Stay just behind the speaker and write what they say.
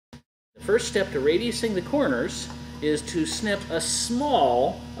The first step to radiusing the corners is to snip a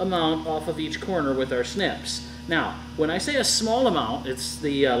small amount off of each corner with our snips. Now, when I say a small amount,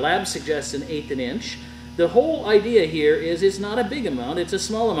 the lab suggests 1/8 inch. The whole idea here is it's not a big amount, it's a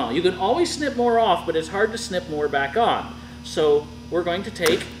small amount. You can always snip more off, but it's hard to snip more back on. So we're going to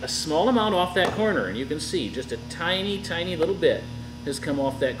take a small amount off that corner, and you can see just a tiny, tiny little bit has come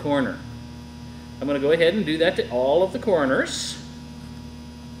off that corner. I'm going to go ahead and do that to all of the corners.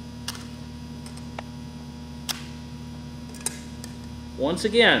 Once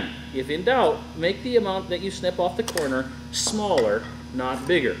again, if in doubt, make the amount that you snip off the corner smaller, not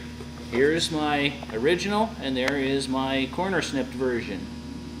bigger. Here's my original, and there is my corner snipped version.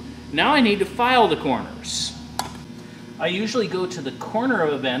 Now I need to file the corners. I usually go to the corner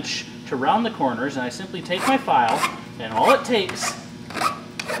of a bench to round the corners, and I simply take my file, and all it takes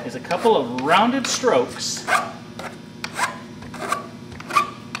is a couple of rounded strokes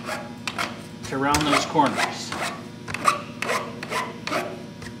to round those corners.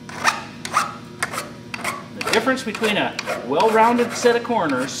 The difference between a well-rounded set of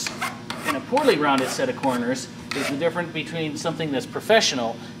corners and a poorly rounded set of corners is the difference between something that's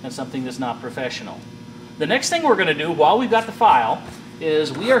professional and something that's not professional. The next thing we're going to do while we've got the file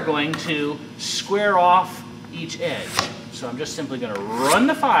is we are going to square off each edge. So I'm just simply going to run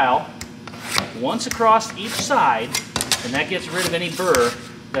the file once across each side, and that gets rid of any burr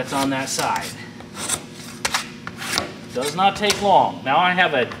that's on that side. Does not take long. Now I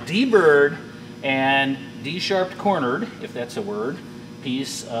have a deburred and D-sharped cornered, if that's a word,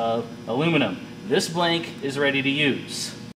 piece of aluminum. This blank is ready to use.